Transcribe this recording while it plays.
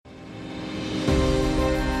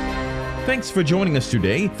Thanks for joining us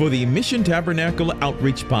today for the Mission Tabernacle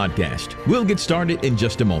Outreach Podcast. We'll get started in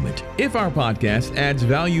just a moment. If our podcast adds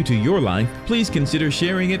value to your life, please consider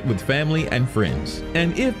sharing it with family and friends.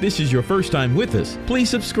 And if this is your first time with us, please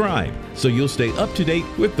subscribe so you'll stay up to date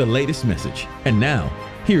with the latest message. And now,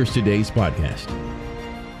 here's today's podcast.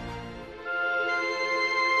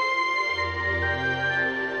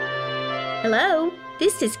 Hello,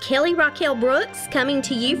 this is Kelly Raquel Brooks coming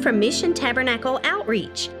to you from Mission Tabernacle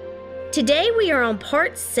Outreach. Today we are on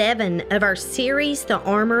part 7 of our series, The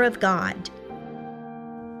Armor of God.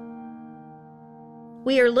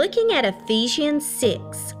 We are looking at Ephesians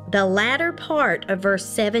 6, the latter part of verse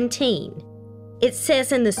 17. It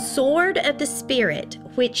says, "In the sword of the Spirit,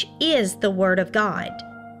 which is the Word of God."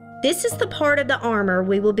 This is the part of the armor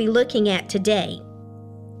we will be looking at today.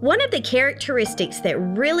 One of the characteristics that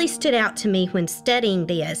really stood out to me when studying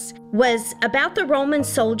this was about the Roman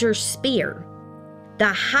soldier's spear. The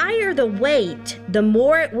higher the weight, the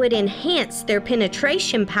more it would enhance their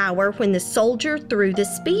penetration power when the soldier threw the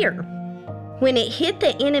spear. When it hit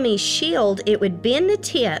the enemy's shield, it would bend the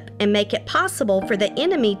tip and make it possible for the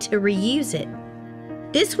enemy to reuse it.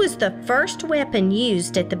 This was the first weapon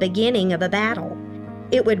used at the beginning of a battle.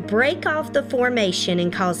 It would break off the formation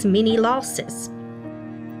and cause many losses.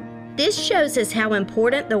 This shows us how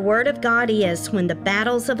important the Word of God is when the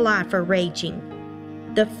battles of life are raging.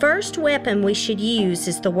 The first weapon we should use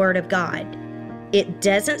is the Word of God. It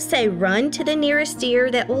doesn't say run to the nearest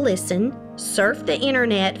ear that will listen, surf the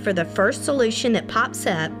internet for the first solution that pops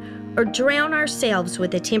up, or drown ourselves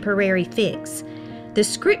with a temporary fix. The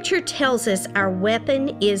Scripture tells us our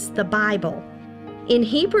weapon is the Bible. In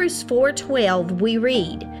Hebrews 4:12 we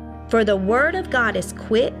read, "For the Word of God is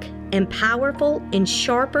quick and powerful and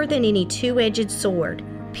sharper than any two-edged sword,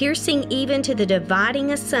 piercing even to the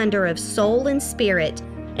dividing asunder of soul and spirit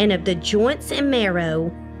and of the joints and marrow,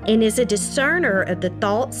 and is a discerner of the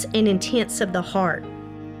thoughts and intents of the heart."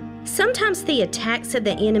 Sometimes the attacks of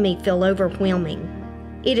the enemy feel overwhelming.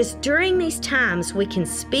 It is during these times we can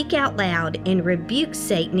speak out loud and rebuke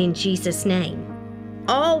Satan in Jesus' name.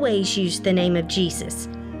 Always use the name of Jesus.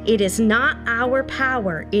 It is not our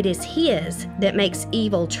power, it is His that makes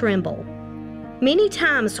evil tremble. Many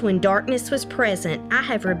times when darkness was present, I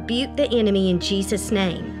have rebuked the enemy in Jesus'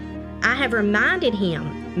 name. I have reminded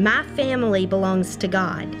him, my family belongs to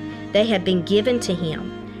God. They have been given to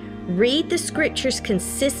Him. Read the Scriptures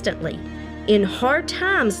consistently. In hard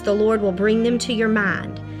times, the Lord will bring them to your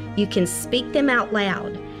mind. You can speak them out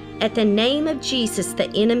loud. At the name of Jesus, the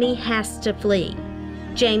enemy has to flee.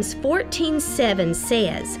 James 14:7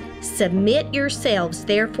 says, "Submit yourselves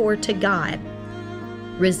therefore to God.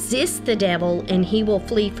 Resist the devil and he will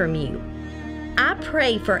flee from you." I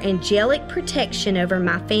pray for angelic protection over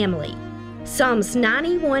my family. Psalms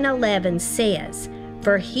 91:11 says,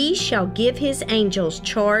 "For he shall give his angels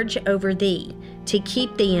charge over thee, to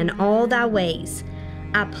keep thee in all thy ways."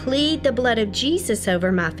 I plead the blood of Jesus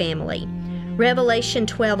over my family. Revelation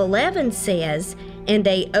 12:11 says, "And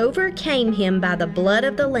they overcame him by the blood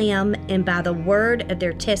of the Lamb and by the word of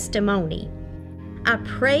their testimony." I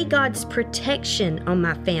pray God's protection on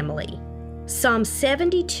my family. Psalm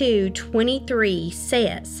 72:23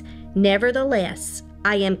 says, "Nevertheless,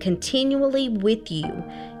 I am continually with you.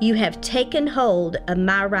 You have taken hold of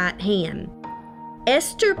my right hand."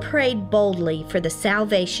 Esther prayed boldly for the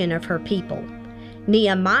salvation of her people.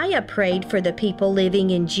 Nehemiah prayed for the people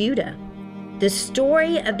living in Judah. The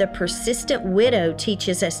story of the persistent widow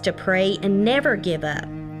teaches us to pray and never give up.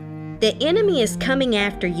 The enemy is coming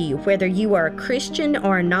after you, whether you are a Christian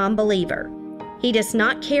or a non-believer. He does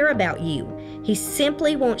not care about you. He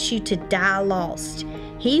simply wants you to die lost.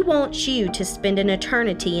 He wants you to spend an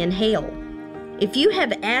eternity in hell. If you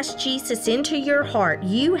have asked Jesus into your heart,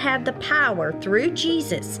 you have the power through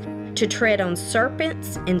Jesus to tread on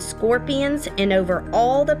serpents and scorpions and over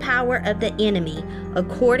all the power of the enemy,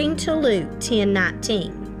 according to Luke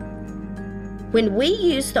 10:19. When we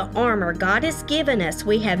use the armor God has given us,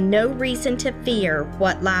 we have no reason to fear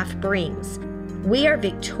what life brings. We are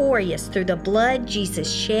victorious through the blood Jesus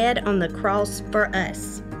shed on the cross for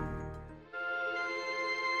us.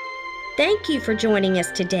 Thank you for joining us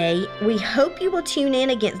today. We hope you will tune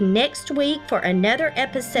in again next week for another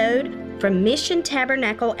episode from Mission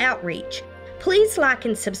Tabernacle Outreach. Please like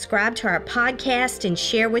and subscribe to our podcast and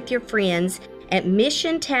share with your friends at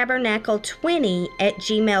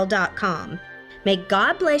missiontabernacle20@gmail.com. May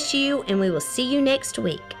God bless you, and we will see you next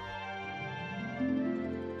week.